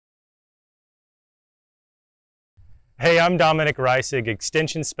Hey, I'm Dominic Reisig,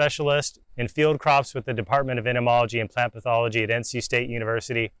 Extension Specialist in Field Crops with the Department of Entomology and Plant Pathology at NC State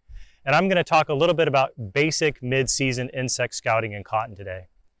University. And I'm going to talk a little bit about basic mid-season insect scouting in cotton today.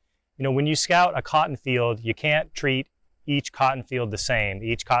 You know, when you scout a cotton field, you can't treat each cotton field the same.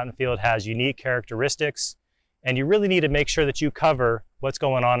 Each cotton field has unique characteristics, and you really need to make sure that you cover what's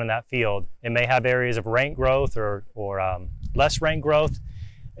going on in that field. It may have areas of rank growth or less rank growth.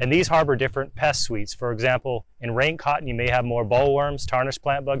 And these harbor different pest suites. For example, in rank cotton, you may have more bollworms, tarnished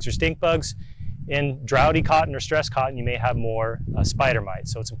plant bugs, or stink bugs. In droughty cotton or stress cotton, you may have more spider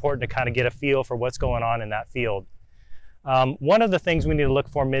mites. So it's important to kind of get a feel for what's going on in that field. One of the things we need to look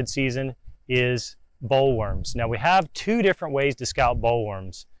for mid-season is bollworms. Now we have two different ways to scout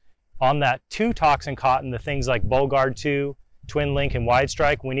bollworms. On that 2 toxin cotton, the things like Bollgard 2, Twin Link, and Wide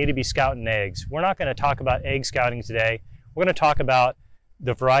Strike, we need to be scouting eggs. We're not going to talk about egg scouting today. We're going to talk about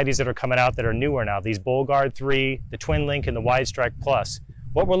the varieties that are coming out that are newer now, these Bollgard 3, the Twin Link, and the Wide Strike Plus.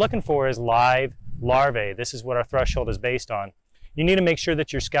 What we're looking for is live larvae. This is what our threshold is based on. You need to make sure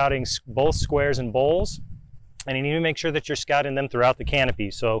that you're scouting both squares and bolls, and you need to make sure that you're scouting them throughout the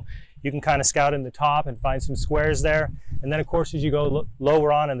canopy. So you can kind of scout in the top and find some squares there, and then of course as you go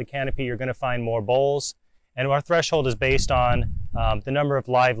lower on in the canopy, you're going to find more bolls. And our threshold is based on the number of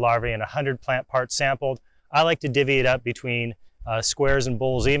live larvae and 100 plant parts sampled. I like to divvy it up between squares and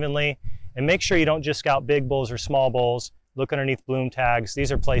bolls evenly, and make sure you don't just scout big bolls or small bolls. Look underneath bloom tags.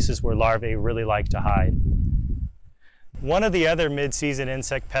 These are places where larvae really like to hide. One of the other mid-season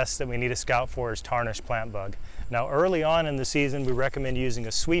insect pests that we need to scout for is tarnished plant bug. Now early on in the season we recommend using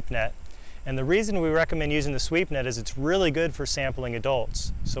a sweep net, and the reason we recommend using the sweep net is it's really good for sampling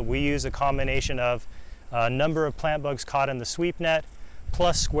adults. So we use a combination of a number of plant bugs caught in the sweep net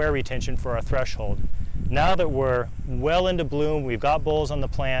plus square retention for our threshold. Now that we're well into bloom, we've got bolls on the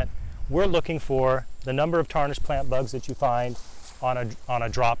plant, we're looking for the number of tarnished plant bugs that you find on a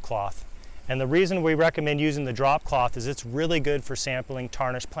drop cloth. And the reason we recommend using the drop cloth is it's really good for sampling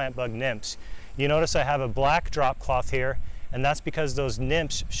tarnished plant bug nymphs. You notice I have a black drop cloth here, and that's because those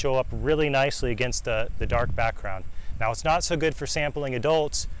nymphs show up really nicely against the dark background. Now it's not so good for sampling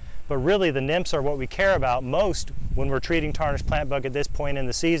adults, but really the nymphs are what we care about most when we're treating tarnished plant bug at this point in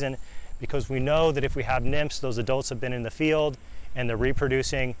the season, because we know that if we have nymphs, those adults have been in the field and they're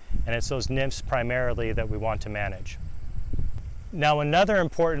reproducing, and it's those nymphs primarily that we want to manage. Now another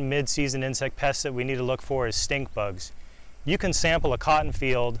important mid-season insect pest that we need to look for is stink bugs. You can sample a cotton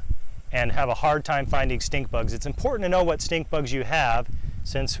field and have a hard time finding stink bugs. It's important to know what stink bugs you have,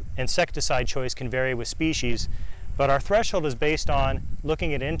 since insecticide choice can vary with species, but our threshold is based on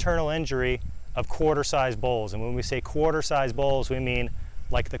looking at internal injury of quarter-size bolls. And when we say quarter-size bolls, we mean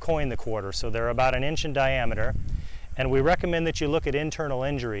like the coin the quarter. So they're about 1 inch in diameter, and we recommend that you look at internal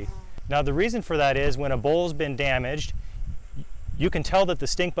injury. Now the reason for that is when a boll's been damaged, you can tell that the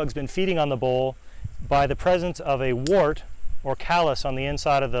stink bug's been feeding on the boll by the presence of a wart or callus on the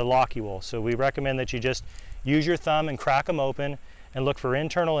inside of the loccule. So we recommend that you just use your thumb and crack them open and look for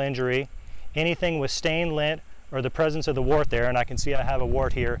internal injury. Anything with stained lint or the presence of the wart there, and I can see I have a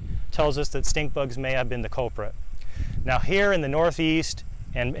wart here, tells us that stink bugs may have been the culprit. Now here in the Northeast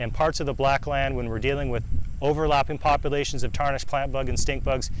and parts of the Blackland, when we're dealing with overlapping populations of tarnished plant bug and stink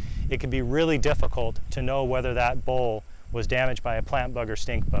bugs, it can be really difficult to know whether that boll was damaged by a plant bug or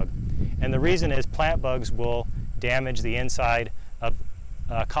stink bug. And the reason is plant bugs will damage the inside of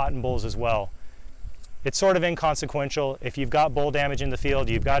cotton bolls as well. It's sort of inconsequential. If you've got boll damage in the field,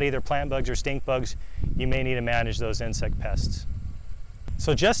 you've got either plant bugs or stink bugs, you may need to manage those insect pests.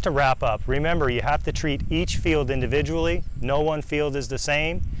 So just to wrap up, remember you have to treat each field individually. No one field is the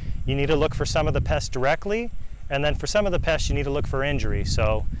same. You need to look for some of the pests directly, and then for some of the pests you need to look for injury.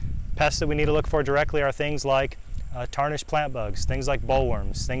 So pests that we need to look for directly are things like tarnished plant bugs, things like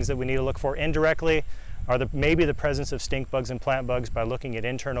bollworms. Things that we need to look for indirectly are maybe the presence of stink bugs and plant bugs by looking at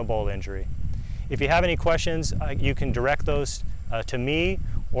internal boll injury. If you have any questions, you can direct those to me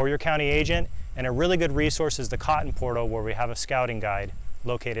or your county agent, and a really good resource is the Cotton Portal, where we have a scouting guide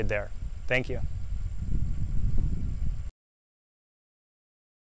located there. Thank you.